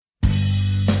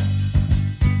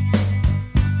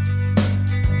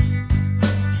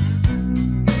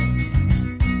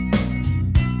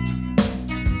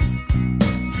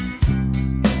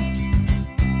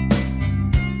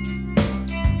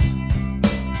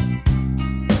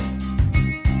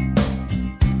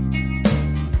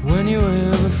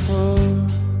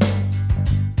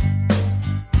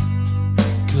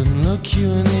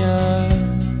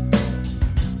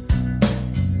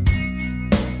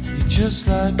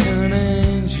like an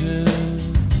angel.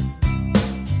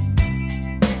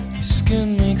 Your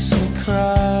skin makes me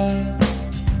cry.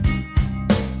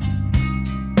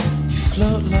 You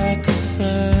float like a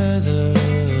feather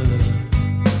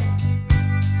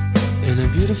in a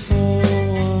beautiful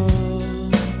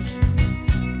world.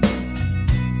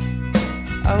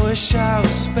 I wish I was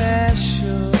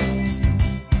special.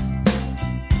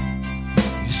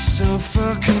 You're so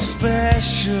fucking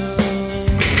special.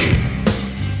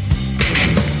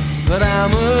 But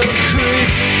I'm a creep.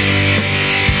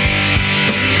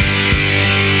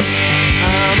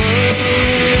 I'm a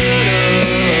widow.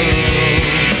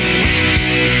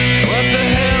 What the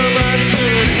hell am I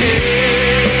doing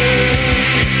here?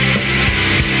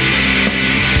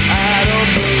 I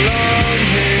don't belong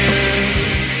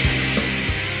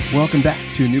here. Welcome back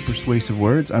to New Persuasive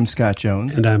Words. I'm Scott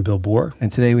Jones. And I'm Bill Bohr. And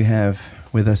today we have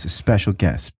with us a special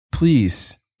guest.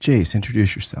 Please, Jace,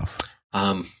 introduce yourself.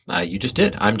 You just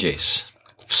did. I'm Jace.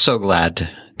 So glad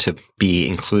to be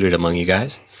included among you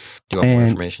guys. Do you want more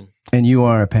information? And you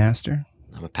are a pastor?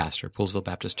 I'm a pastor at Poolsville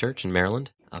Baptist Church in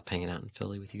Maryland. Up hanging out in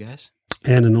Philly with you guys.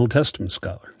 And an Old Testament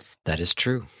scholar. That is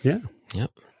true. Yeah.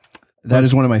 Yep. That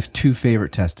is one of my two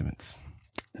favorite testaments.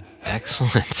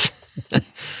 Excellent.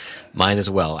 Mine as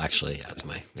well, actually. That's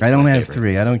my. I don't my have favorite.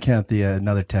 three. I don't count the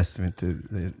Another Testament.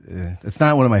 It's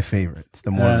not one of my favorites.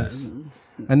 The Mormons.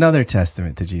 Another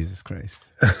Testament to Jesus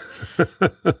Christ.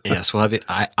 Yes. Well,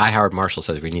 I Howard Marshall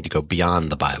says we need to go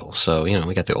beyond the Bible. So,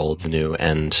 we got the old, the new,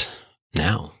 and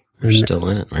now we're still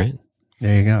in it, right?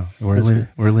 There you go.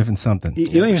 We're living something.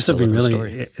 You know, here's something Still living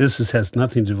really, has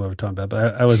nothing to do with what we're talking about,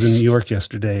 but I was in New York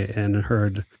yesterday and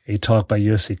heard a talk by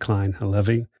Yossi Klein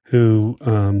Halevi, who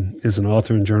is an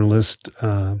author and journalist,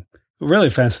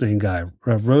 really fascinating guy.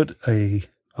 Wrote a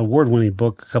award-winning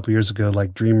book a couple years ago,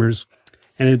 like Dreamers,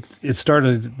 and it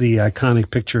started the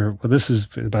iconic picture. Well, this is,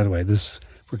 by the way,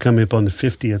 we're coming up on the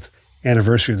 50th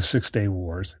anniversary of the Six-Day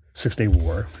War,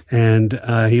 and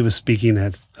he was speaking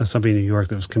at something in New York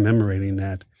that was commemorating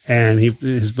that. And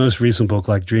his most recent book,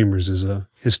 like Dreamers,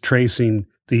 is tracing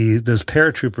those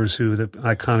paratroopers who the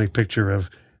iconic picture of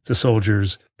the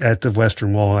soldiers at the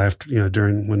Western Wall after,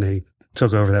 during when they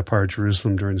took over that part of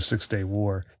Jerusalem during the Six-Day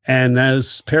War. And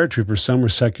those paratroopers, some were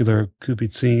secular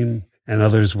Kibbutzim, and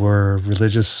others were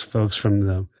religious folks from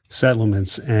the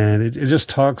settlements. And it just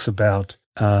talks about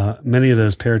many of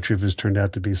those paratroopers turned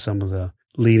out to be some of the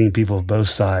leading people of both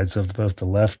sides of both the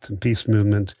left and peace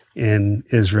movement in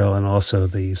Israel and also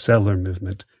the settler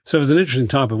movement. So it was an interesting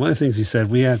topic. One of the things he said,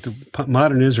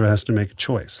 modern Israel has to make a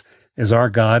choice. Is our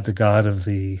God the God of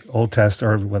the Old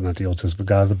Testament, or well, not the Old Testament,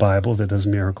 but God of the Bible that does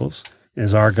miracles?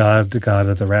 Is our God the God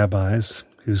of the rabbis,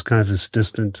 who's kind of this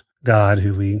distant God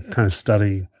who we kind of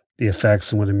study the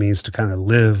effects and what it means to kind of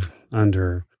live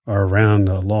under or around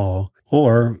the law?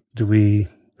 Or do we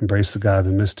embrace the God of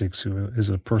the mystics, who is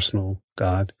a personal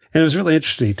God? And it was really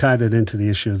interesting. He tied it into the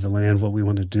issue of the land, what we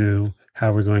want to do,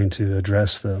 how we're going to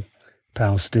address the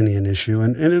Palestinian issue.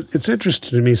 And it's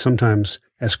interesting to me sometimes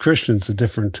as Christians, the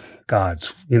different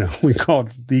gods, we call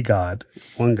it the God,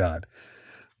 one God,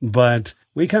 but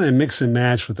we kind of mix and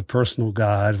match with the personal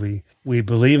God. We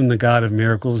believe in the God of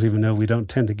miracles, even though we don't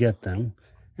tend to get them.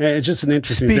 It's just an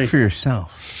interesting thing. Speak for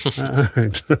yourself. All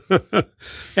right.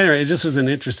 Anyway, it just was an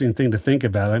interesting thing to think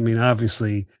about. I mean,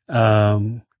 obviously,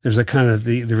 there's a kind of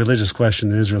the religious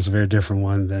question in Israel is a very different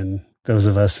one than those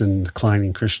of us in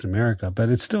declining Christian America, but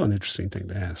it's still an interesting thing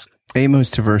to ask.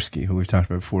 Amos Tversky, who we've talked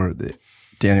about before,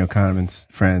 Daniel Kahneman's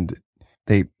friend,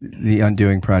 the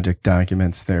Undoing Project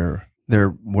documents their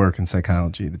work in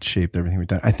psychology that shaped everything we've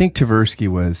done. I think Tversky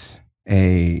was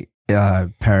a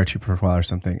paratrooper for a while or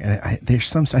something, and I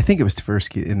think it was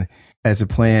Tversky as a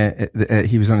plan.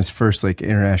 He was on his first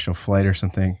international flight or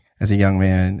something as a young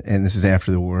man, and this is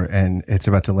after the war, and it's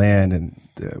about to land, and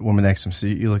the woman next to him says,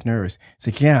 "You look nervous."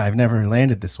 He's like, "Yeah, I've never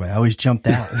landed this way. I always jumped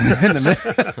out."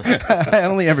 I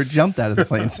only ever jumped out of the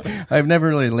planes. I've never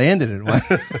really landed in one.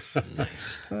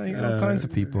 Nice. So, all kinds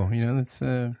of people, that's.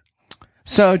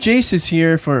 So Jace is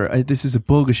here for this is a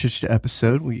Bulgashish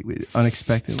episode. We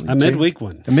unexpectedly a midweek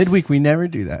one. A midweek. We never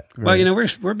do that. Well,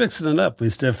 we're mixing it up. We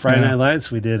still have Friday Night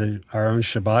Lights. We did our own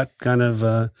Shabbat kind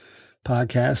of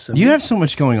podcast. So you have so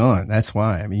much going on. That's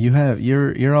why. I mean,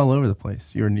 you're all over the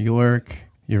place. You're in New York.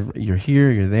 You're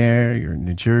here. You're there. You're in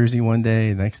New Jersey one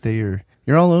day. The next day you're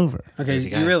all over. Okay,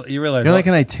 you realize you're like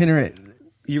an itinerant.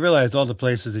 You realize all the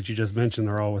places that you just mentioned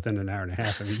are all within an hour and a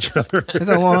half of each other. It's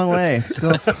a long way. It's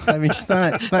still, it's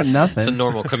not nothing. It's a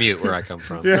normal commute where I come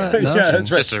from. Yeah, that's right. It's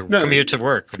just a commute to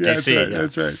work from DC.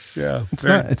 That's right. Yeah.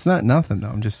 It's not nothing though.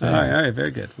 I'm just saying. All right.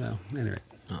 Very good. Well, anyway.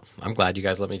 Well, I'm glad you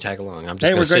guys let me tag along. I'm just Hey,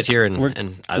 going we're to sit great- here we're-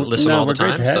 and I listen all the we're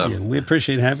time. great to have So you. We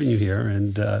appreciate having you here,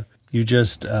 and you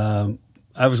just.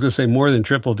 I was going to say more than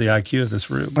tripled the IQ of this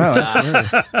room. Oh,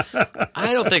 absolutely.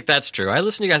 I don't think that's true. I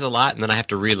listen to you guys a lot, and then I have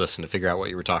to re-listen to figure out what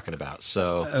you were talking about.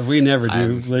 So We never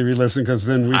do re-listen because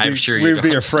then I'm sure you we'd be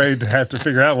don't. afraid to have to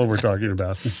figure out what we're talking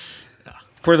about.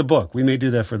 For the book. We may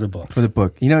do that for the book. For the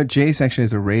book. You know, Jace actually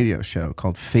has a radio show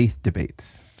called Faith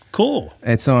Debates. Cool.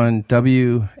 It's on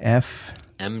WFMD.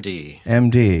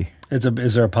 MD,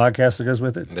 Is there a podcast that goes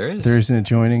with it? there is. There's an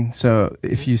adjoining. So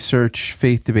if you search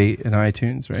Faith Debate in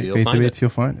iTunes, right? You'll Faith find Debates, it. you'll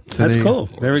find it. So That's there you cool.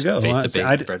 go. There we go. Faith Well,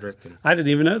 debate, Frederick. I didn't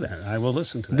even know that. I will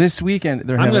listen to that. This weekend,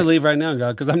 they're I'm going having. to leave right now,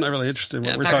 God, because I'm not really interested in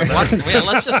what Yeah, we're in talking fact,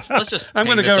 about. let's just. I'm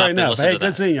going to hang go this up right and now. listen Hey, to good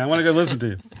that. seeing you. I want to go listen to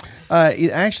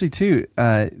you. Actually, too,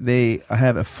 they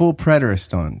have a full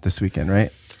preterist on this weekend,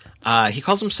 right? He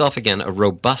calls himself, again, a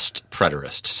robust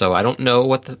preterist. So I don't know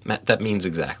what that means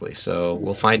exactly. So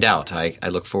we'll find out. I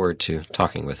look forward to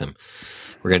talking with him.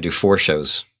 We're going to do 4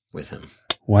 shows with him.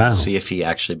 Wow. See if he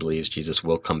actually believes Jesus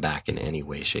will come back in any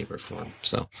way, shape, or form.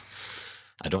 So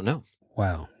I don't know.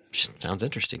 Wow. Sounds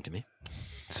interesting to me.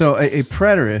 So a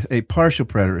preterist, a partial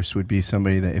preterist would be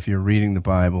somebody that if you're reading the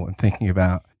Bible and thinking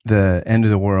about the end of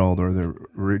the world or the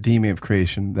redeeming of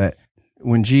creation, that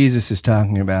when Jesus is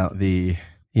talking about the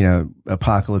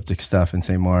apocalyptic stuff in,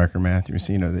 say, Mark or Matthew,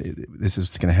 this is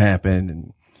what's going to happen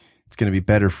and it's going to be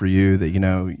better for you that,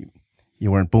 you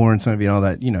weren't born, son of you, all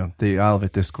that, the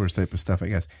Olivet Discourse type of stuff, I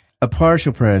guess. A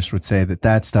partial preterist would say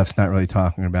that stuff's not really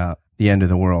talking about the end of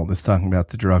the world. It's talking about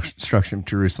the destruction of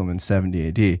Jerusalem in 70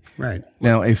 AD. Right.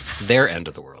 Now, Their end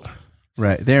of the world.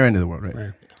 right, their end of the world,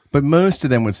 right. But most of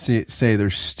them would say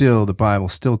the Bible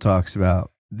still talks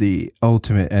about the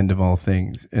ultimate end of all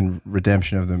things and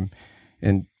redemption of them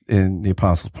in the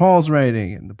Apostle Paul's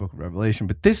writing and the book of Revelation.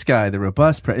 But this guy, the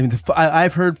robust,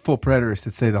 I've heard full preterists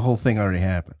that say the whole thing already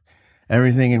happened.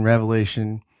 Everything in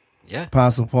Revelation, Yeah.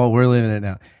 Apostle Paul, we're living it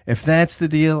now. If that's the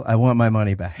deal, I want my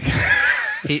money back.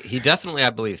 He definitely, I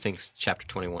believe, thinks chapter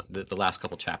 21, the last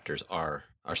couple chapters are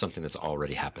something that's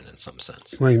already happened in some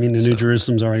sense. Well, you mean the New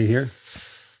Jerusalem's already here?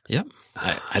 Yep.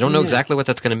 I don't know exactly what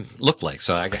that's going to look like.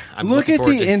 So I'm look looking at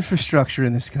forward the to, infrastructure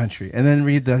in this country and then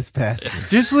read those passages.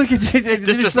 Just look at it.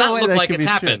 This does not look like it's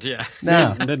happened. Yeah.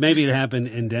 No. But maybe it happened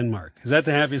in Denmark. Is that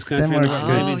the happiest country in the Denmark's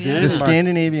world? good. Maybe Oh, yeah. The Denmark.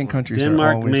 Scandinavian countries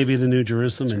Denmark are always. may be the New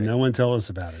Jerusalem, and no one tell us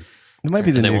about it. It might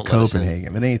be the And they new won't let us in.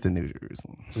 Copenhagen, but it ain't the new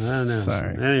Jerusalem. I don't know.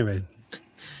 Sorry. Anyway,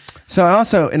 So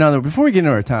also, before we get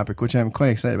into our topic, which I'm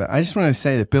quite excited about, I just want to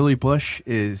say that Billy Bush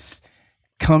is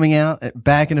coming out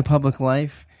back into public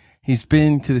life. He's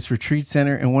been to this retreat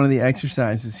center, and one of the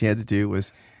exercises he had to do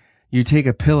was you take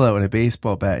a pillow and a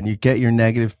baseball bat, and you get your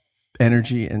negative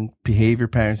energy and behavior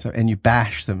patterns, and you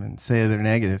bash them and say they're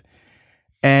negative.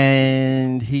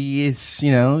 And he is,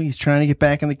 he's trying to get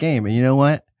back in the game. And you know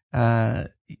what?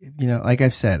 Like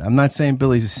I've said, I'm not saying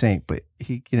Billy's a saint, but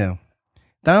he,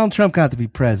 Donald Trump got to be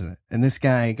president, and this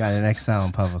guy got an exile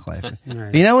in public life.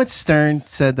 Right. You know what Stern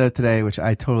said, though, today, which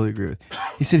I totally agree with?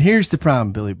 He said, here's the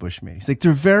problem Billy Bush made. He's like,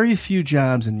 there are very few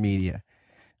jobs in media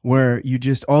where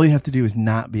all you have to do is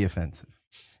not be offensive.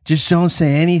 Just don't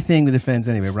say anything that offends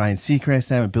anybody. Ryan Seacrest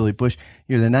and Billy Bush,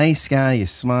 you're the nice guy, you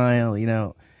smile,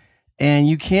 and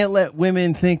you can't let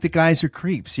women think that guys are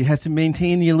creeps. You have to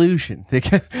maintain the illusion.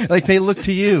 They look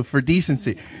to you for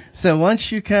decency. So once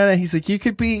he's like, you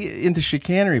could be into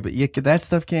chicanery, but that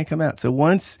stuff can't come out. So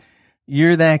once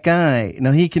you're that guy,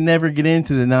 now he can never get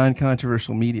into the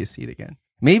non-controversial media seat again.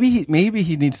 Maybe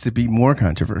he needs to be more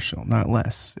controversial, not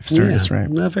less, if Stern is right.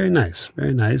 Well, very nice.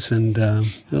 Very nice. And it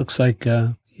looks like,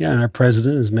 our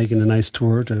president is making a nice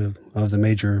tour of the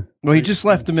major. Well, he just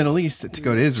left the Middle East to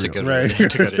go to Israel. go to- Right.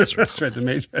 to go to Israel. That's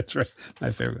right. That's right. My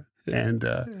favorite. And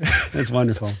that's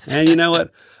wonderful. And you know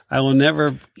what? I will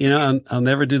never, I'll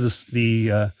never do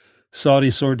the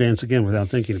Saudi sword dance again without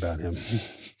thinking about him.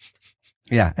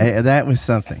 Yeah, that was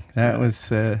something. That was...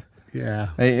 Yeah.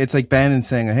 It's like Bannon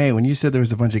saying, hey, when you said there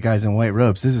was a bunch of guys in white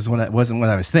robes, this wasn't what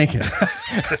I was thinking.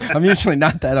 I'm usually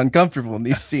not that uncomfortable in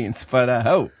these scenes, but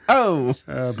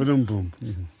Ba-dum, boom.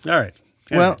 Mm-hmm. All right.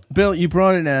 Well, Bill, you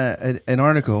brought in an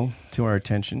article to our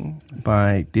attention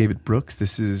by David Brooks.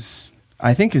 This is,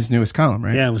 I think, his newest column,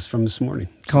 right? Yeah, it was from this morning.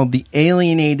 Called The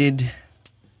Alienated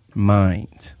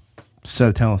Mind.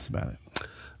 So tell us about it.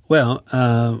 Well,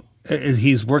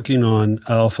 he's working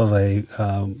off of a,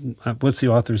 what's the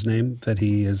author's name that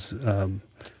he is?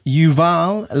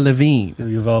 Yuval Levine.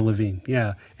 Yuval Levine,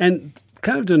 yeah. And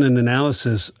kind of doing an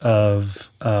analysis of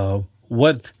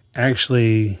what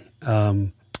actually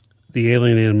the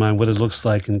alienated mind, what it looks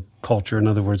like in culture. In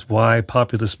other words, why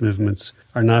populist movements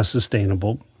are not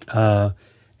sustainable.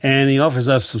 And he offers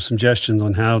up some suggestions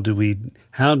on how do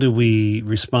we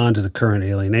respond to the current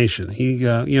alienation.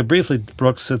 He, briefly,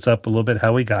 Brooks sets up a little bit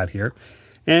how we got here.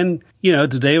 And, to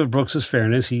David Brooks's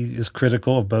fairness, he is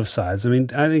critical of both sides. I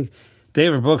mean, I think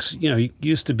David Brooks,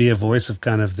 used to be a voice of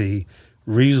kind of the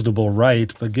reasonable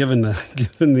right, but given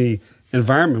the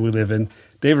environment we live in,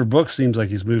 David Brooks seems like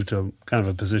he's moved to kind of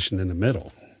a position in the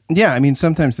middle. Yeah, I mean,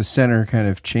 sometimes the center kind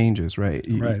of changes, right?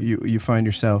 You find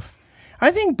yourself... I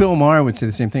think Bill Maher would say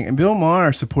the same thing. And Bill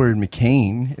Maher supported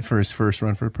McCain for his first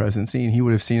run for the presidency, and he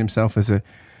would have seen himself as a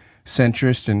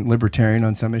centrist and libertarian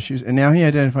on some issues. And now he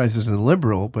identifies as a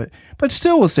liberal, but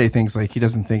still will say things like he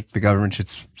doesn't think the government should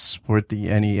support the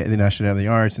National Day of the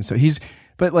Arts. And so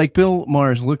but like Bill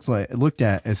Maher is looked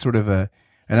at as sort of an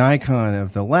icon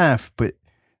of the left, but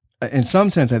in some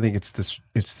sense, I think it's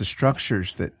the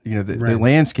structures that, the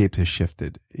landscape has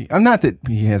shifted. I'm not that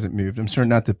he hasn't moved. I'm sure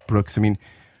not that Brooks, I mean,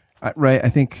 right. I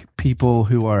think people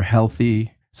who are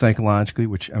healthy psychologically,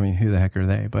 which, I mean, who the heck are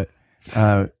they? But,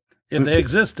 if they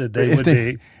existed, they would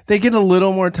be. They get a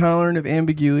little more tolerant of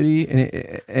ambiguity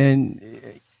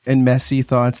and messy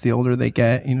thoughts the older they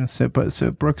get, so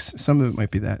Brooks, some of it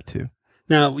might be that too.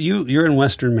 Now, you're in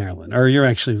Western Maryland, or you're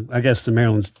actually, I guess the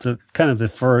Maryland's the kind of the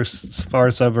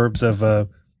far suburbs of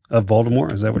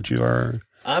Baltimore. Is that what you are?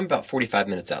 I'm about 45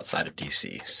 minutes outside of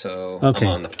D.C., so okay.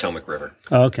 I'm on the Potomac River.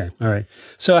 Oh, okay, all right.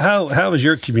 So how is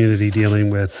your community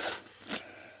dealing with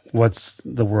what's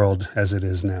the world as it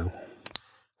is now?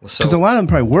 Because a lot of them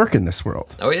probably work in this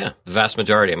world. Oh, yeah. The vast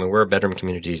majority. I mean, we're a bedroom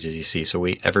community to D.C., so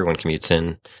everyone commutes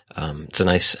in. It's a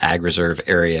nice ag reserve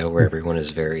area where everyone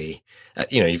is very,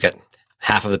 you've got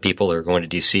half of the people are going to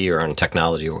D.C. or on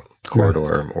technology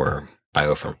corridor or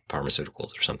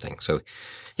biopharmaceuticals or something. So,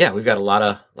 yeah, we've got a lot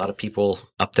of people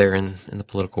up there in the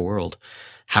political world.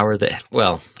 How are they?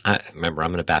 Well, remember,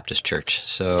 I'm in a Baptist church,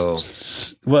 so.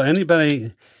 Well,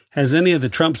 has any of the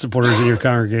Trump supporters in your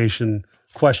congregation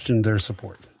questioned their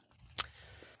support?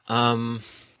 And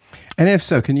if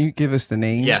so, can you give us the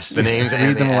names? Yes, the names.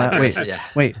 Read them aloud.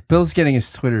 Wait. Bill's getting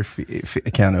his Twitter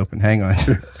account open. Hang on. I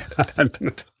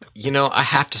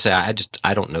have to say, I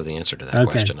don't know the answer to that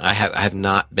question. I have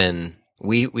not been.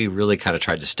 We really kind of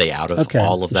tried to stay out of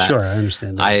all of that. Sure, I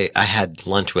understand that. I had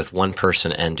lunch with one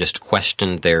person and just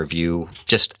questioned their view,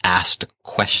 just asked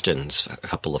questions, a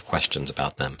couple of questions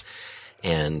about them.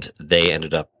 And they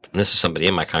ended up, and this is somebody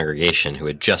in my congregation who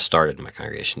had just started in my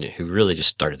congregation, who really just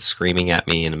started screaming at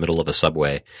me in the middle of a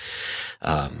subway.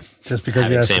 Just because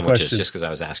you asked sandwiches, just because I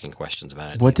was asking questions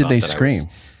about it. What did they scream?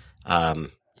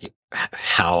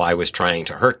 How I was trying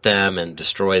to hurt them and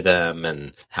destroy them,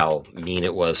 and how mean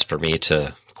it was for me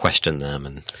to question them.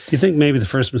 And do you think maybe the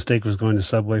first mistake was going to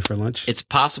Subway for lunch? It's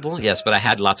possible, yes, but I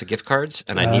had lots of gift cards,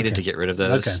 and I needed to get rid of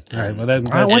those. Okay, all right. Well, then,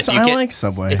 I like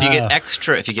Subway. If you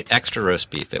get extra roast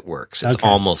beef, it works. It's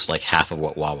almost like half of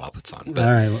what Wawa puts on. But,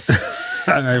 all right.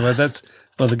 All right.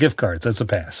 Well, the gift cards, that's a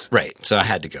pass. Right. So I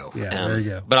had to go. Yeah, there you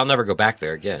go. But I'll never go back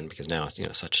there again because now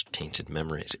it's such tainted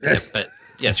memories. Yeah, but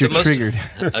yeah, you're triggered.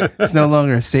 It's no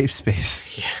longer a safe space.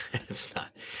 Yeah, it's not.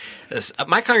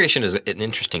 My congregation is an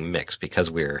interesting mix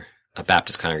because we're a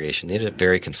Baptist congregation. They're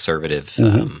very conservative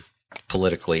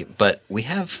politically, but we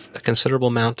have a considerable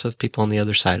amount of people on the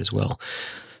other side as well.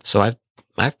 So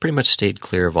I've pretty much stayed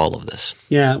clear of all of this.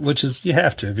 Yeah, which is, you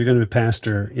have to. If you're going to be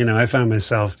pastor, I found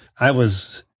myself, I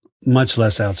was much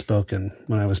less outspoken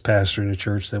when I was pastoring a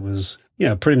church that was,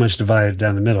 pretty much divided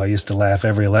down the middle. I used to laugh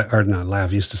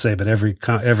but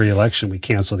every election we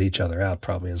canceled each other out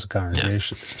probably as a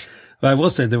congregation. Yeah. But I will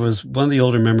say there was one of the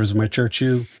older members of my church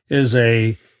who is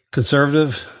a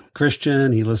conservative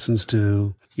Christian. He listens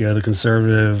to, the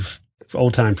conservative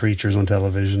old-time preachers on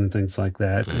television and things like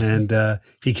that. Mm-hmm. And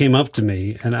he came up to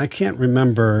me, and I can't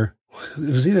remember. It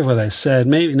was either what I said,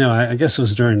 maybe, no, I guess it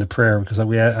was during the prayer, because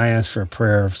I asked for a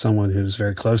prayer of someone who's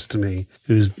very close to me,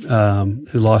 who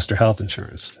lost her health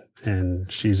insurance,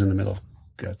 and she's in the middle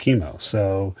of chemo.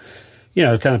 So,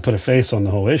 kind of put a face on the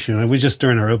whole issue. And we just,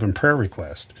 during our open prayer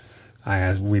request,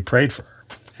 we prayed for her.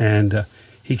 And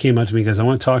he came up to me and goes, I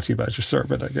want to talk to you about your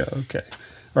sermon. I go, okay.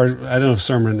 Or I don't know if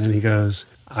sermon. And he goes,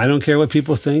 I don't care what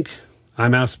people think.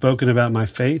 I'm outspoken about my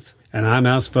faith, and I'm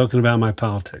outspoken about my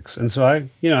politics. And so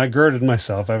I girded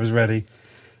myself. I was ready.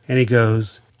 And he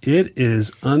goes, it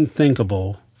is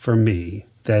unthinkable for me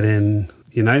that in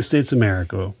the United States of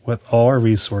America, with all our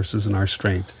resources and our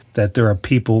strength, that there are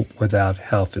people without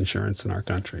health insurance in our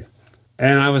country.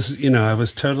 And I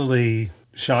was totally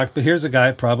shocked. But here's a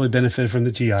guy who probably benefited from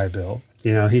the GI Bill.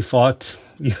 He fought,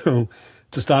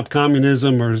 to stop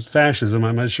communism or fascism.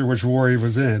 I'm not sure which war he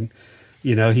was in.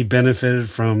 He benefited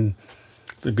from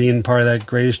being part of that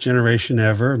greatest generation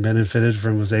ever,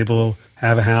 was able to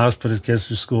have a house, put his kids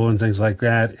through school and things like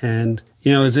that. And,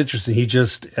 you know, it's interesting. He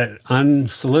just,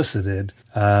 unsolicited,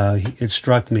 it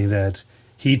struck me that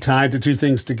he tied the two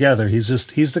things together. He's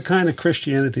the kind of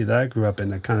Christianity that I grew up in,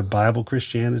 that kind of Bible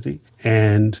Christianity.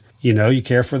 And, you know, you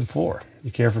care for the poor.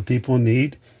 You care for people in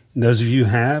need. And those of you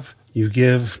who have, you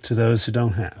give to those who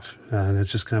don't have. And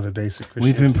it's just kind of a basic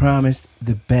Christianity. We've been promised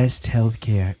the best health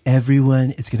care.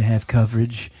 Everyone is going to have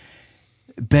coverage,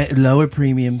 lower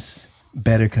premiums,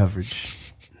 better coverage.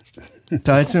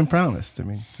 So it's been promised. I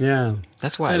mean, yeah.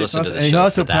 That's why I listen to the he show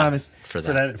also for that, promised- for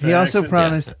that. he also accent?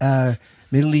 promised our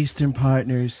Middle Eastern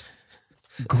partners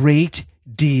great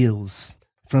deals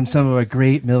from some of our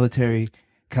great military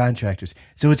contractors.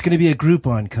 So it's going to be a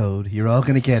Groupon code. You're all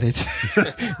going to get it.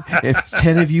 If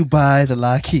 10 of you buy the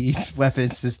Lockheed weapon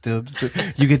systems,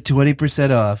 you get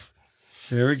 20% off.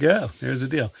 There we go. There's a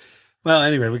deal. Well,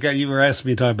 anyway, you were asking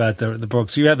me to talk about the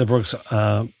Brooks. You had the Brooks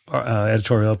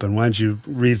editorial open. Why don't you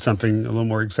read something a little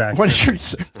more exact? Why don't you read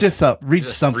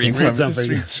something?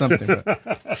 read something.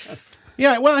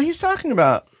 Yeah, well, he's talking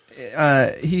about,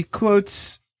 he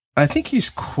quotes, I think he's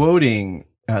quoting,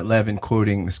 Levin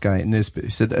quoting this guy Nisbet. He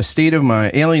said, "A state of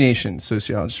mind," Alienation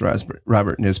sociologist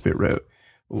Robert Nisbet wrote.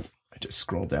 Oh, I just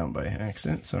scrolled down by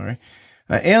accident. Sorry.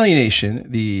 Alienation,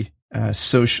 the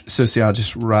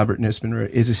sociologist Robert Nisbet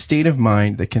wrote, is a state of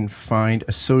mind that can find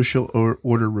a social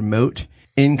order remote,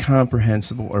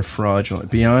 incomprehensible, or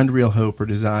fraudulent, beyond real hope or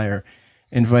desire,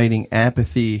 inviting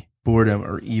apathy, boredom,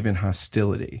 or even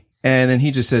hostility. And then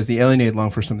he just says the alienated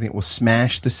long for something that will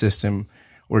smash the system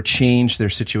or change their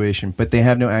situation, but they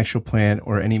have no actual plan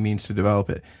or any means to develop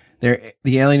it.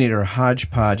 The alienated are a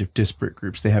hodgepodge of disparate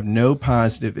groups. They have no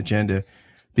positive agenda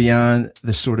beyond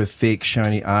the sort of fake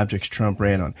shiny objects Trump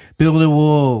ran on. Build a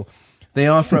wall. They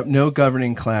offer up no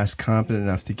governing class competent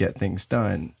enough to get things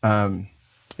done. And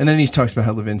then he talks about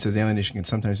how Levin says alienation can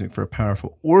sometimes make for a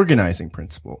powerful organizing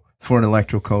principle for an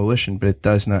electoral coalition, but it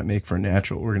does not make for a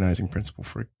natural organizing principle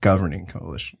for a governing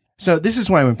coalition. So this is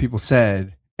why when people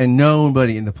said, and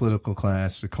nobody in the political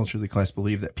class, the culturally class,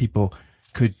 believed that people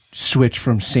could switch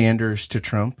from Sanders to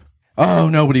Trump. Oh,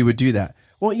 nobody would do that.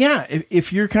 Well, yeah,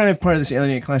 if you're kind of part of this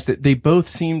alienated class, that they both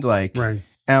seemed like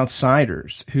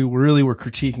outsiders who really were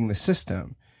critiquing the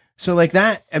system. So like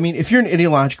that, I mean, if you're an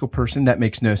ideological person, that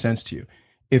makes no sense to you.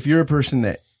 If you're a person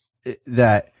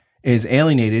that is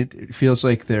alienated, it feels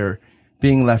like they're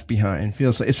being left behind.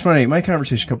 Feels like, it's funny. My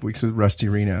conversation a couple weeks with Rusty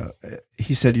Reno,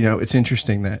 he said, you know, it's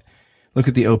interesting that look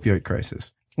at the opioid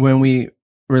crisis. When we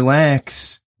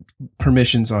relax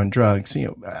permissions on drugs, you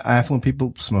know, affluent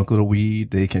people smoke a little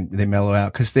weed, they mellow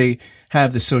out because they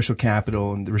have the social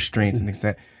capital and the restraints and things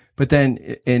like that. But then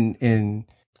in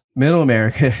middle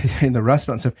America, in the Rust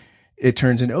Belt and stuff, it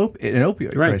turns into an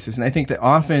opioid crisis. And I think that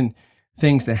often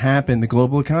things that happen, the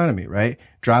global economy, right,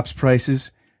 drops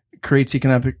prices, creates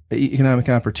economic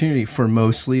opportunity for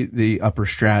mostly the upper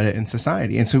strata in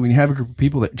society. And so when you have a group of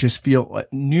people that just feel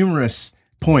at numerous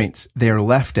points they are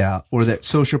left out or that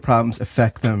social problems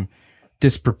affect them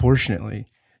disproportionately,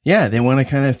 yeah, they want to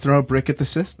kind of throw a brick at the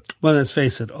system. Well, let's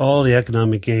face it, all the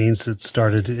economic gains that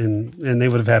started and they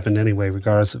would have happened anyway,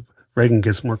 regardless of Reagan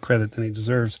gets more credit than he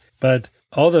deserves. But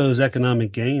all those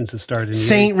economic gains that started in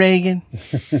Saint Reagan.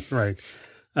 right.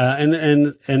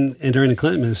 And during the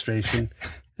Clinton administration,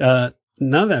 none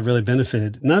of that really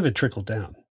benefited. None of it trickled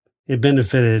down. It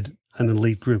benefited an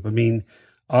elite group. I mean,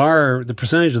 the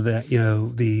percentage of that, you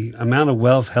know, the amount of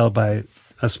wealth held by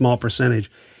a small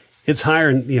percentage, it's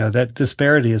higher. You know, that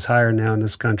disparity is higher now in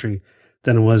this country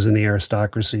than it was in the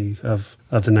aristocracy of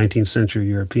the 19th century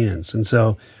Europeans. And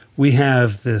so we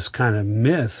have this kind of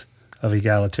myth of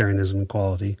egalitarianism and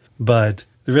equality, but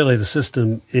really the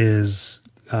system is,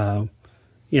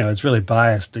 it's really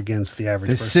biased against the average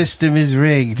person. The system is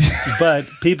rigged. But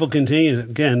people continue,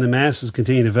 the masses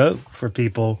continue to vote for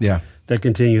people that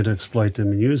continue to exploit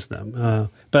them and use them.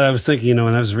 But I was thinking,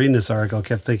 when I was reading this article, I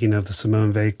kept thinking of the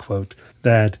Simone Weil quote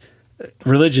that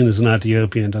religion is not the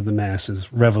opiate of the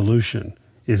masses. Revolution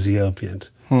is the opiate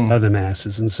of the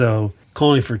masses. And so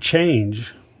calling for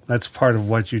change, that's part of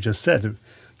what you just said.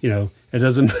 It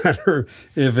doesn't matter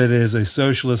if it is a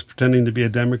socialist pretending to be a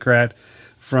Democrat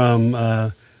from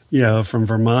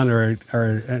Vermont or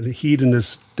a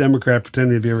hedonist Democrat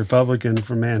pretending to be a Republican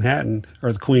from Manhattan,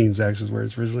 or the Queens, actually, is where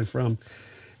it's originally from.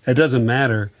 It doesn't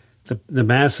matter. The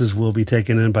masses will be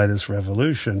taken in by this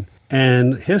revolution.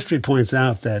 And history points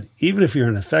out that even if you're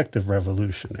an effective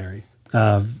revolutionary,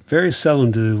 very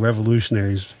seldom do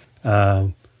revolutionaries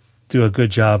do a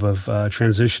good job of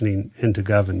transitioning into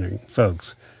governing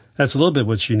folks. That's a little bit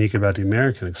what's unique about the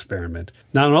American experiment.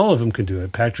 Not all of them can do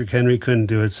it. Patrick Henry couldn't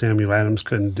do it. Samuel Adams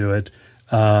couldn't do it.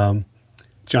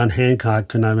 John Hancock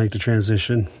could not make the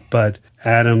transition, but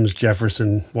Adams,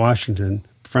 Jefferson, Washington,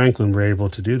 Franklin were able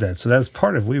to do that. So that's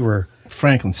part of, we were,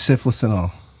 Franklin, syphilis and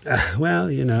all. well,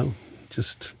 he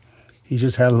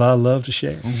just had a lot of love to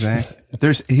share.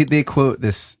 Exactly. They quote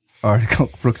this article.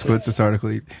 Brooks quotes this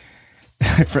article.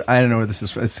 I don't know where this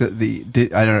is from. It's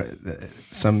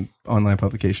some online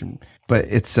publication, but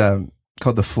it's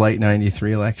called the Flight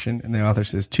 93 election, and the author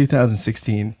says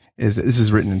 2016 this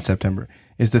is written in September,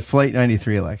 is the Flight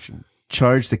 93 election.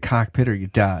 Charge the cockpit or you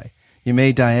die. You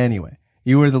may die anyway.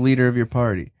 You are the leader of your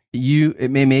party. It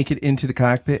may make it into the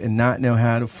cockpit and not know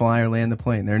how to fly or land the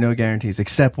plane. There are no guarantees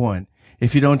except one.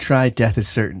 If you don't try, death is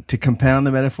certain. To compound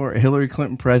the metaphor, a Hillary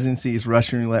Clinton presidency is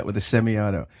Russian roulette with a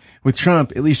semi-auto. With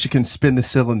Trump, at least you can spin the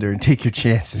cylinder and take your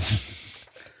chances.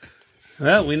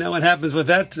 Well, we know what happens with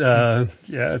that.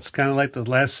 It's kind of like the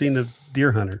last scene of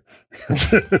Deer Hunter.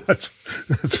 That's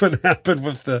what happened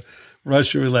with the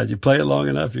Russian roulette. You play it long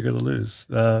enough, you're going to lose.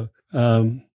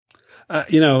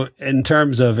 In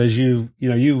terms of, as you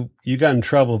got in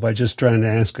trouble by just trying to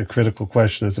ask a critical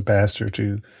question as a pastor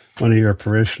to one of your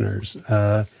parishioners.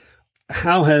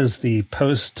 How has the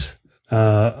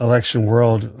post-election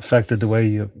world affected the way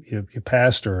you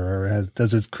pastor, or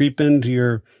does it creep into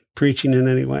your preaching in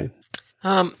any way?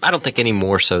 I don't think any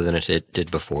more so than it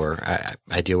did before.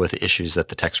 I deal with the issues that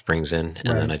the text brings in,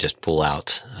 and then I just pull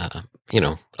out,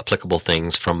 applicable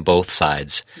things from both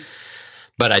sides.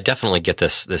 But I definitely get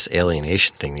this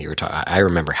alienation thing that you were talking. I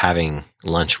remember having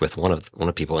lunch with one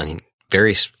of people, and he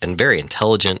very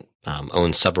intelligent,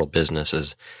 owns several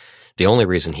businesses. The only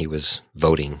reason he was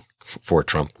voting for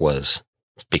Trump was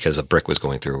because a brick was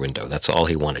going through a window. That's all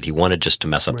he wanted. He wanted just to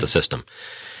mess up the system.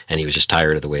 And he was just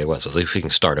tired of the way it was. So at least we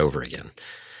can start over again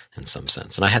in some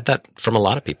sense. And I had that from a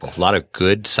lot of people, a lot of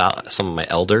good, some of my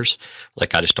elders,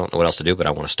 like, I just don't know what else to do, but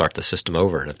I want to start the system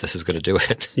over. And if this is going to do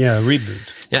it. Yeah, a reboot.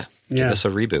 Yeah, give us a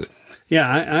reboot.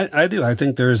 Yeah, I do. I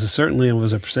think there is certainly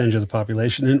was a percentage of the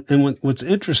population. And what's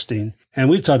interesting, and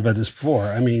we've talked about this before,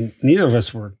 I mean, neither of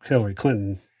us were Hillary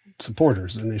Clinton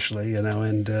supporters initially,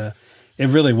 and it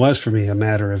really was for me a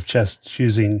matter of just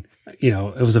choosing,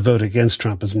 it was a vote against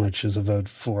Trump as much as a vote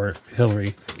for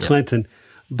Hillary Clinton.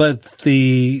 But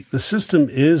the system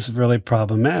is really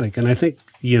problematic. And I think,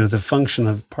 part of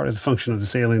the function of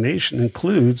this alienation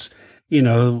includes,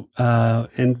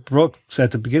 and Brooks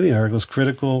at the beginning of the article was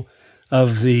critical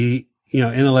of the,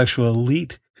 intellectual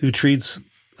elite who treats,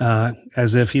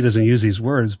 as if he doesn't use these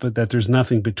words, but that there's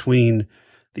nothing between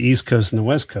the East Coast and the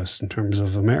West Coast in terms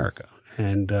of America.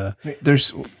 And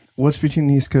what's between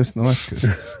the East Coast and the West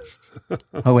Coast?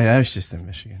 Oh, wait, I was just in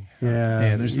Michigan.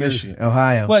 Yeah, there's Michigan,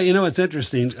 Ohio. Well, it's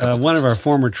interesting. One of our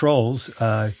former trolls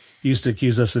used to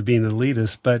accuse us of being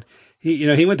elitist, but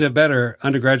he went to a better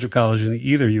undergraduate college than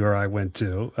either you or I went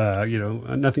to.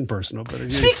 Nothing personal,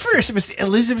 but speak first. It was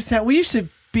Elizabethtown. We used to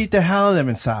beat the hell out of them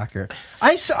in soccer.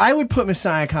 I would put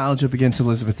Messiah College up against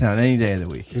Elizabethtown any day of the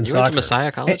week. You went to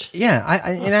Messiah College? In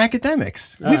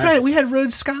academics. We had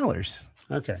Rhodes Scholars.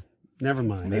 Okay. Never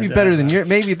mind. Maybe better than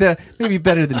maybe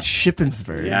better than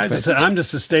Shippensburg. Yeah, I'm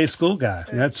just a state school guy.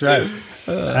 That's right.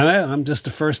 I'm just the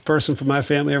first person from my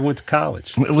family ever went to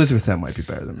college. Elizabethtown might be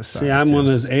better than Messiah. See, I'm one of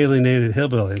those alienated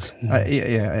hillbillies.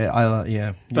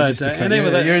 Yeah. But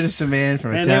you're just a man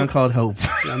from a town called Hope.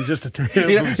 I'm just a town.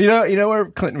 you know where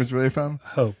Clinton was really from?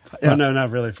 Hope. Yeah. Oh, no, not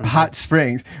really from Hot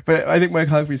Springs. But I think Mike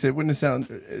Huckabee said, wouldn't it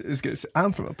sound as good as,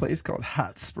 I'm from a place called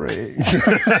Hot Springs.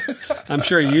 I'm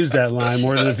sure he used that line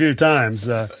more than a few times.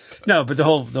 No, but the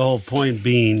whole point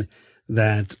being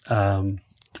that,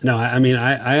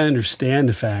 I understand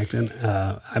the fact. And,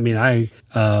 I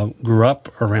grew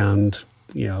up around,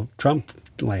 Trump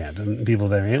land and people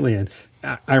that are alien.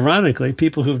 Ironically,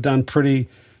 people who've done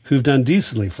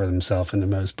decently for themselves in the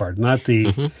most part. Not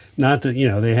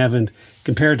that, they haven't,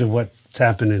 compared to what's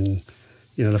happened in,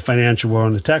 the financial world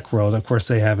and the tech world, of course,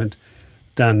 they haven't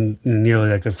done nearly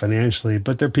that good financially,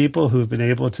 but they're people who've been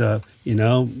able to,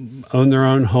 own their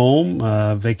own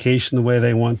home, vacation the way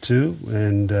they want to,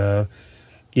 and, at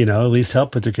least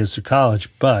help put their kids through college.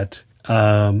 But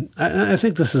I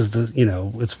think this is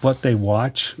it's what they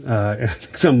watch. I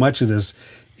think so much of this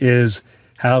is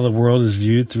how the world is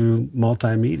viewed through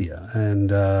multimedia.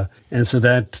 And so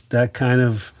that kind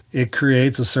of, it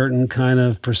creates a certain kind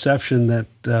of perception that,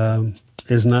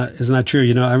 is not true.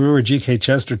 I remember G.K.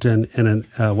 Chesterton and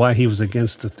why he was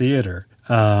against the theater.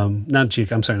 Not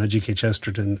G.K.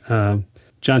 Chesterton.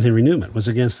 John Henry Newman was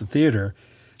against the theater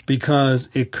because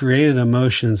it created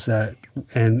emotions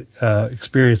and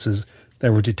experiences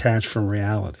that were detached from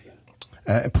reality.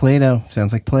 Plato.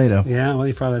 Sounds like Plato. Yeah, well,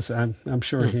 he probably. I'm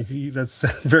sure that's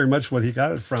very much what he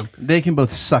got it from. They can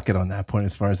both suck it on that point,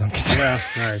 as far as I'm concerned. Well,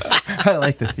 all right. I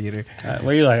like the theater.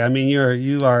 Well, you like? I mean, you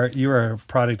are a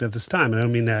product of this time, and I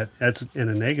don't mean that's in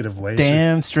a negative way.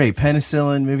 Damn straight.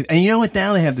 Penicillin movie. And you know what?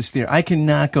 Now they have this theater. I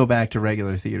cannot go back to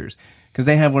regular theaters because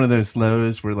they have one of those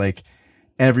lows where like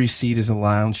every seat is a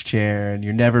lounge chair and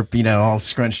you're never, all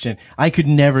scrunched in. I could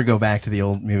never go back to the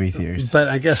old movie theaters. But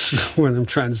I guess what I'm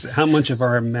trying to say, how much of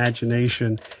our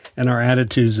imagination and our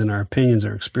attitudes and our opinions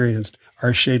or experience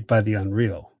are shaped by the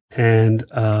unreal. And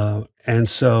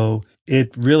so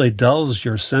it really dulls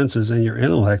your senses and your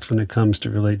intellect when it comes to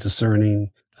really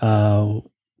discerning,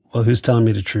 who's telling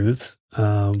me the truth?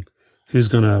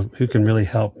 Who can really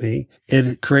help me?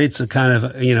 It creates a kind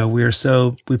of,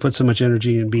 we put so much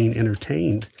energy in being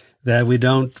entertained that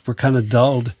we're kind of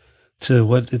dulled to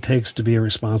what it takes to be a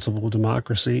responsible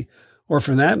democracy. Or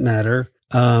for that matter,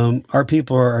 our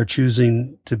people are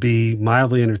choosing to be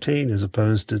mildly entertained as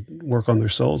opposed to work on their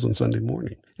souls on Sunday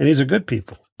morning. And these are good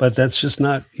people, but that's just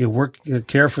not,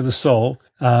 care for the soul,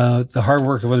 the hard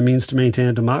work of what it means to maintain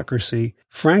a democracy.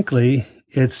 Frankly,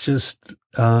 it's just,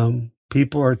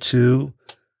 people are too,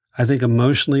 I think,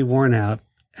 emotionally worn out,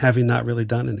 having not really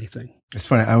done anything. It's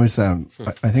funny. I was, I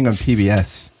think on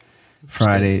PBS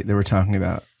Friday, they were talking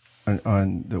about,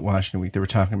 on the Washington Week, they were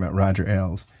talking about Roger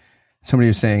Ailes. Somebody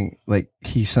was saying, like,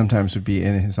 he sometimes would be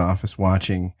in his office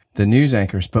watching the news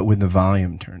anchors, but with the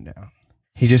volume turned down.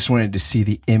 He just wanted to see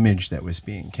the image that was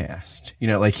being cast.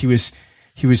 Like he was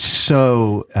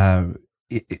so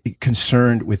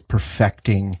concerned with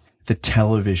perfecting the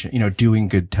television, doing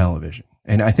good television.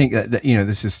 And I think that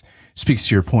this speaks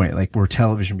to your point, like where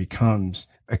television becomes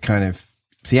a kind of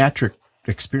theatric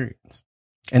experience.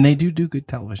 And they do good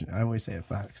television. I always say at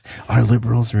Fox, are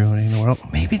liberals ruining the world?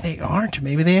 Maybe they aren't.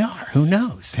 Maybe they are. Who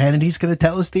knows? Hannity's going to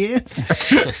tell us the answer.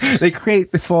 They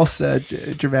create the false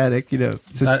dramatic,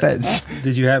 suspense.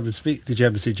 Did you happen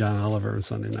to see John Oliver on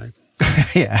Sunday night?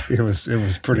 Yeah. It was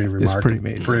pretty remarkable. It's pretty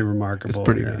amazing. Pretty remarkable. It's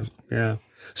pretty amazing. Yeah.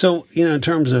 So, in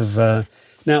terms of,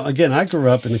 now again, I grew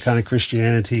up in the kind of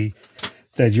Christianity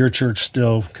that your church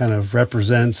still kind of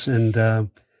represents. And,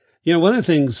 one of the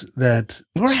things that.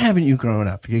 Where haven't you grown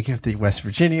up? You get the West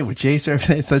Virginia with Jason,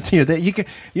 everything. So that's,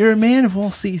 you're a man of all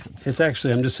seasons. It's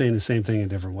actually, I'm just saying the same thing in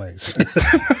different ways.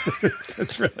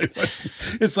 That's really what,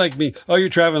 it's like me. Oh, you're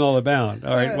traveling all about.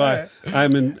 All right. Well,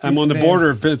 I'm on the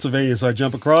border of Pennsylvania. So I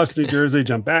jump across New Jersey,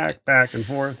 jump back and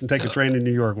forth, and take a train to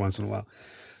New York once in a while.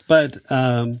 But,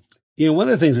 one of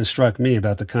the things that struck me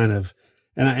about the kind of,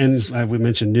 we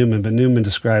mentioned Newman, but Newman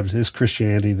described his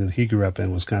Christianity that he grew up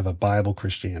in was kind of a Bible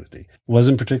Christianity. It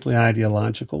wasn't particularly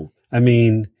ideological. I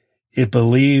mean, it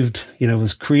believed, it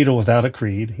was creedal without a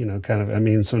creed,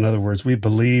 so in other words, we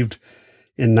believed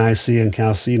in Nicaea and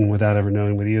Chalcedon without ever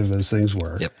knowing what either of those things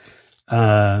were. Yep.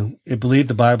 It believed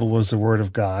the Bible was the word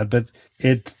of God, but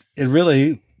it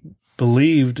really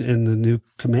believed in the new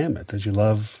commandment that you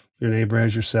love your neighbor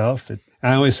as yourself.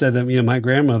 I always said that, my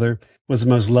grandmother was the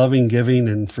most loving, giving,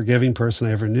 and forgiving person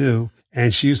I ever knew.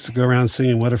 And she used to go around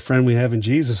singing, "What a friend we have in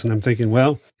Jesus." And I'm thinking,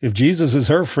 well, if Jesus is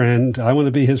her friend, I want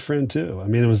to be his friend too. I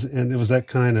mean, it was that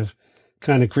kind of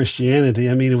Christianity.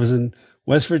 I mean, it was in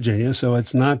West Virginia, so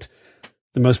it's not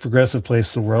the most progressive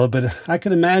place in the world. But I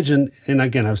can imagine, and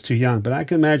again, I was too young, but I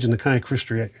can imagine the kind of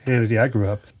Christianity I grew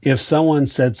up. If someone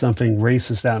said something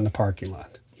racist out in the parking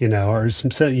lot, or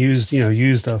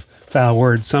used a foul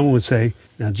word, someone would say,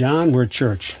 "Now, John, we're a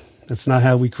church. That's not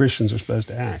how we Christians are supposed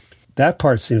to act." That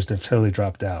part seems to have totally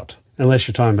dropped out, unless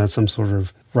you're talking about some sort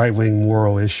of right-wing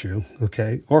moral issue,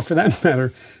 okay? Or for that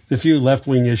matter, the few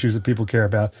left-wing issues that people care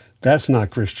about, that's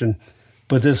not Christian.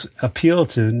 But this appeal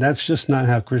to, and that's just not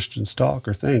how Christians talk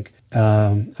or think,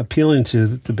 appealing to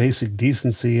the basic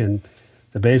decency and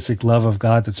the basic love of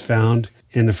God that's found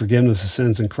in the forgiveness of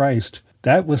sins in Christ,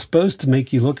 that was supposed to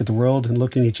make you look at the world and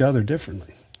look at each other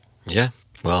differently. Yeah,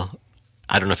 well,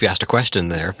 I don't know if you asked a question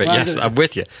there, but yes, I'm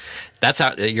with you. That's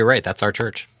how, you're right. That's our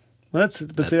church. Well, that's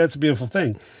a beautiful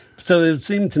thing. So it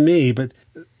seemed to me, but.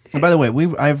 And by the way,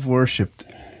 I've worshiped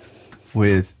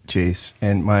with Jace,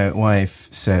 and my wife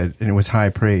said, and it was high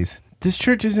praise, this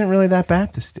church isn't really that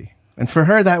Baptisty. And for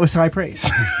her, that was high praise.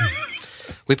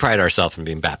 We pride ourselves in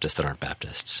being Baptists that aren't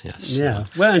Baptists. Yes. Yeah.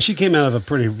 Well, and she came out of a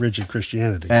pretty rigid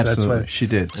Christianity. Absolutely. That's why, she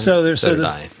did. So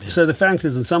the fact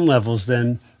is, in some levels,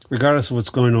 then, regardless of what's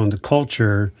going on in the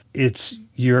culture, do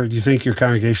you think your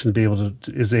congregation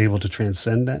is able to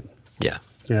transcend that? Yeah.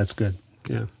 Yeah, that's good.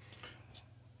 Yeah.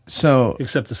 So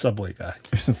except the subway guy.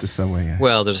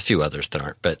 Well, there's a few others that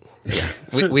aren't, but yeah,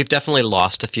 we've definitely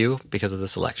lost a few because of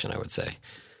this election, I would say.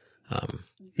 But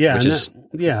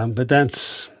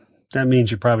that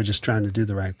means you're probably just trying to do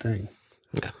the right thing.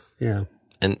 Yeah. Yeah.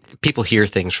 And people hear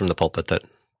things from the pulpit that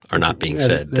are not being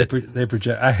said. They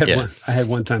project. I had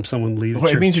one time someone leave. Well,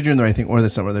 it church. means you're doing the right thing, or that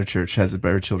some other church has a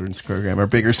better children's program or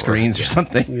bigger screens or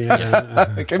something.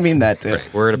 Yeah. I mean that too.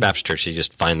 Right. We're at a Baptist church. You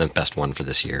just find the best one for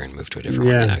this year and move to a different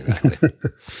Yeah. one. Yeah, exactly.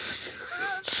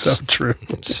 So true.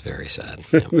 It's very sad.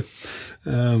 Yeah.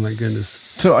 Oh my goodness.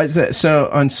 So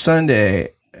on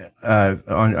Sunday, I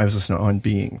was listening to On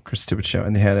Being, Chris Tippett show,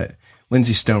 and they had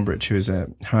Lindsay Stonebridge, who is a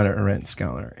Hannah Arendt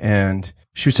scholar, and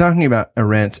she was talking about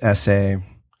Arendt's essay,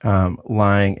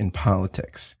 Lying in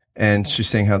Politics. And she's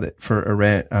saying how that for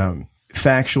Arendt,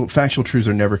 factual truths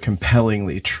are never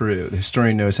compellingly true. The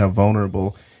historian knows how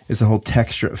vulnerable is the whole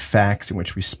texture of facts in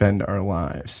which we spend our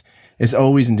lives. It's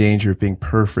always in danger of being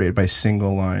perforated by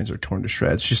single lines or torn to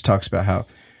shreds. She just talks about how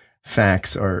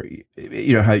facts are,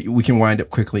 how we can wind up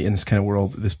quickly in this kind of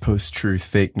world, this post-truth,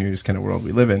 fake news kind of world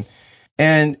we live in.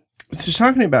 And she's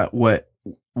talking about what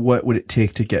would it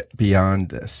take to get beyond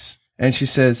this. And she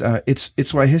says,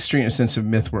 it's why history and a sense of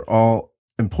myth were all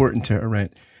important to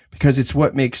Arendt, because it's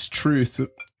what makes truth,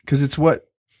 it's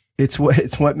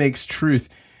what makes truth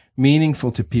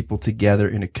meaningful to people together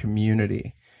in a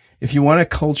community. If you want a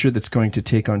culture that's going to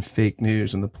take on fake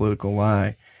news and the political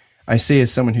lie, I say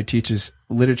as someone who teaches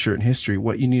literature and history,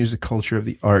 what you need is a culture of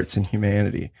the arts and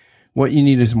humanity. What you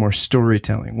need is more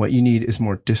storytelling. What you need is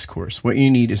more discourse. What you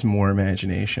need is more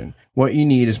imagination. What you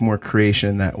need is more creation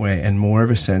in that way and more of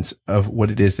a sense of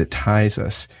what it is that ties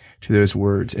us to those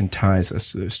words and ties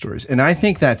us to those stories. And I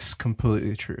think that's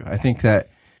completely true. I think that,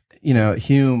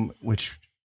 Hume, which,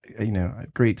 a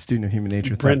great student of human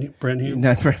nature. Brent Hume.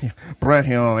 Not Brent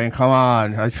Hume. I mean, come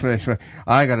on.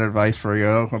 I got advice for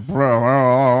you.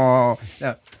 No,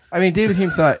 I mean, David Hume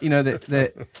thought,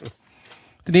 that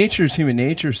the nature of human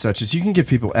nature is such as you can give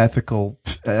people ethical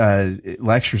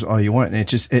lectures all you want,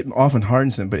 and it often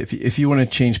hardens them. But if you want to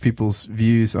change people's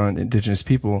views on indigenous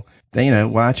people,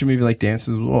 then watch a movie like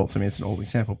Dances with Wolves. I mean, it's an old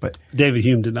example, but David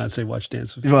Hume did not say watch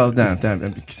Dances with Wolves. Wolves. Well,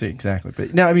 no, exactly.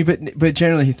 But no, I mean, but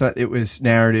generally, he thought it was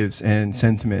narratives and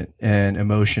sentiment and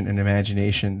emotion and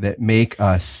imagination that make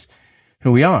us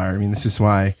who we are. I mean, this is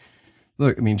why.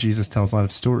 Look, I mean, Jesus tells a lot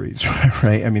of stories,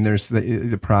 right? I mean, there's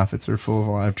the prophets are full of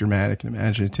a lot of dramatic and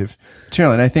imaginative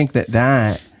material. And I think that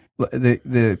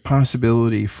the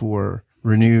possibility for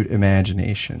renewed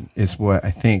imagination is what I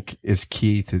think is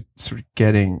key to sort of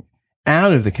getting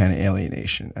out of the kind of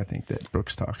alienation I think that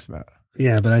Brooks talks about.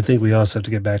 Yeah, but I think we also have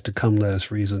to get back to come let us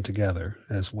reason together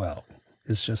as well.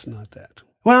 It's just not that.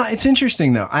 Well, it's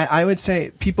interesting though. I would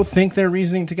say people think they're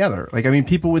reasoning together. Like, I mean,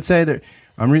 people would say that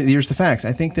here's the facts.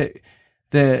 I think that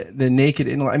the naked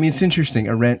intellect. I mean, it's interesting.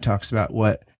 Arendt talks about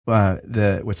what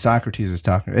Socrates is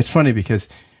talking about. It's funny because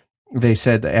they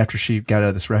said that after she got out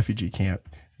of this refugee camp,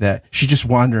 that she's just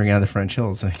wandering out of the French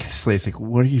hills. Like the slave's like,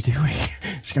 "What are you doing?"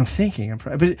 She's like, "I'm thinking."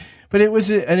 But it was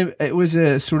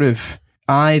a sort of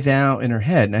I thou in her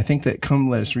head, and I think that come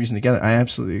let us reason together. I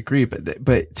absolutely agree.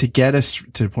 But to get us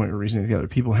to the point of reasoning together,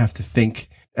 people have to think.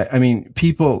 I mean,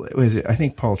 I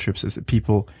think Paul Tripp says that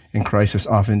people in crisis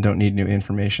often don't need new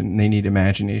information. They need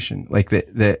imagination. Like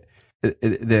that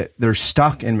they're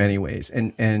stuck in many ways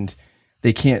and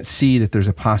they can't see that there's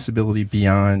a possibility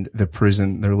beyond the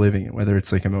prison they're living in, whether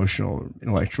it's like emotional or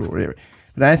intellectual or whatever.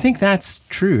 But I think that's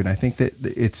true. And I think that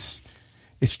it's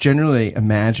generally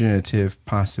imaginative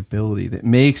possibility that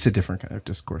makes a different kind of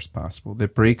discourse possible,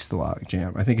 that breaks the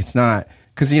logjam. I think it's not,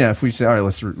 because, if we say, all right,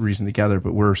 let's reason together,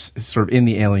 but we're sort of in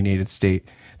the alienated state,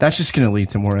 that's just going to lead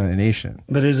to more alienation.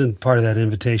 But isn't part of that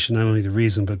invitation not only to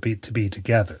reason, but to be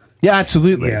together? Yeah,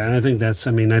 absolutely. Yeah, and I think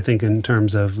I think in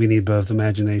terms of we need both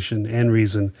imagination and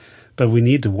reason, but we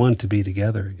need to want to be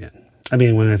together again. I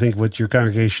mean, when I think what your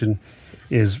congregation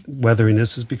is weathering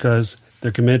this is because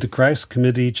they're committed to Christ,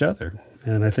 committed to each other.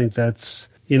 And I think that's,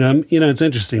 it's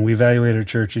interesting. We evaluate our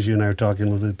churches, you and I were talking a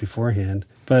little bit beforehand.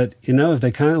 But, if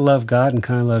they kind of love God and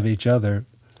kind of love each other,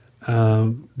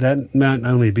 that might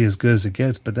not only be as good as it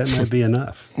gets, but that might be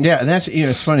enough. Yeah, and that's,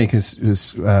 it's funny because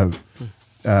this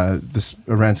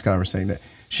Arendt scholar was saying that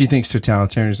she thinks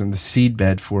totalitarianism, the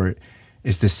seedbed for it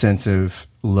is this sense of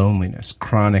loneliness,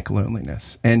 chronic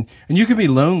loneliness. And you can be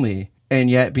lonely and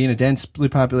yet be in a densely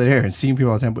populated area and seeing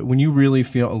people all the time. But when you really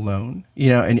feel alone,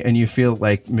 and you feel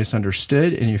like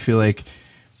misunderstood and you feel like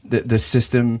the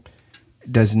system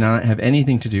does not have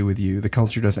anything to do with you, the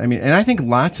culture does. I mean, and I think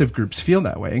lots of groups feel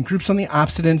that way, and groups on the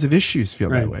opposite ends of issues feel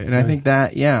that way. And I think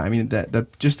that,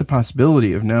 that just the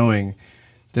possibility of knowing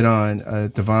that on a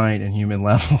divine and human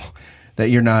level that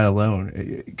you're not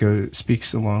alone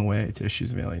speaks a long way to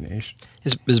issues of alienation.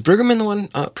 Is Brueggemann the one,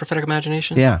 prophetic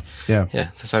imagination? Yeah.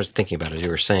 That's what I was thinking about as you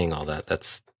were saying all that.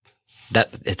 That's that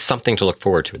it's something to look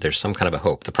forward to. There's some kind of a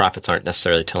hope. The prophets aren't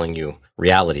necessarily telling you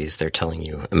realities. They're telling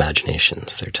you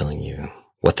imaginations. They're telling you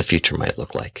what the future might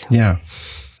look like. Yeah.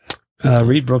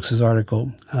 Read Brooks's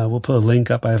article. We'll put a link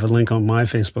up. I have a link on my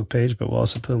Facebook page, but we'll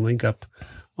also put a link up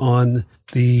on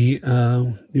the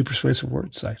New Persuasive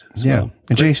Words site as well.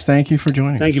 And Jace, thank you for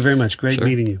joining us. Thank you very much. Great Sure.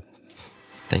 meeting you.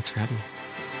 Thanks for having me.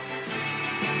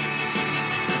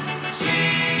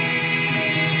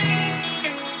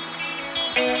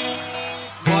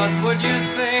 What would you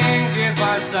think if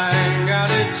I sang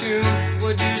out a tune?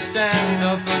 Would you stand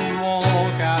up and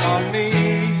walk out on me?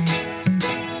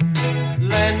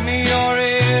 Lend me your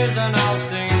ears and I'll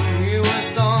sing you a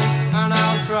song, and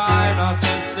I'll try not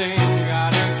to sing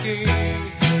out of key.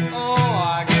 Oh,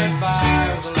 I get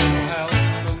by with a little help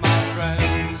from my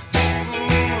friends.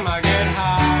 I get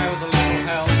high with a little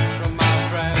help from my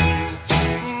friends.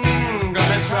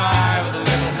 Gonna try with a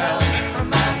little help from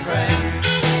my friends.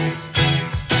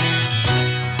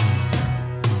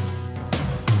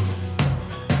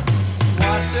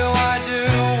 What do I do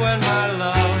when my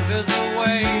love is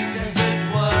away? Does it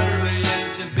worry you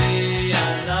to be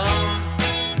alone?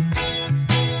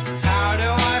 How do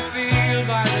I feel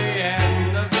by the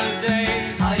end of the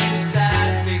day? Are you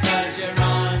sad because you're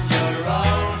on your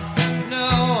own? No,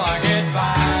 I get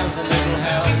by with a little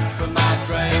help from my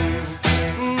friends.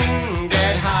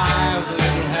 Get high with a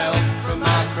little help from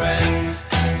my friends.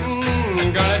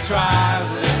 Gonna try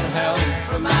with a little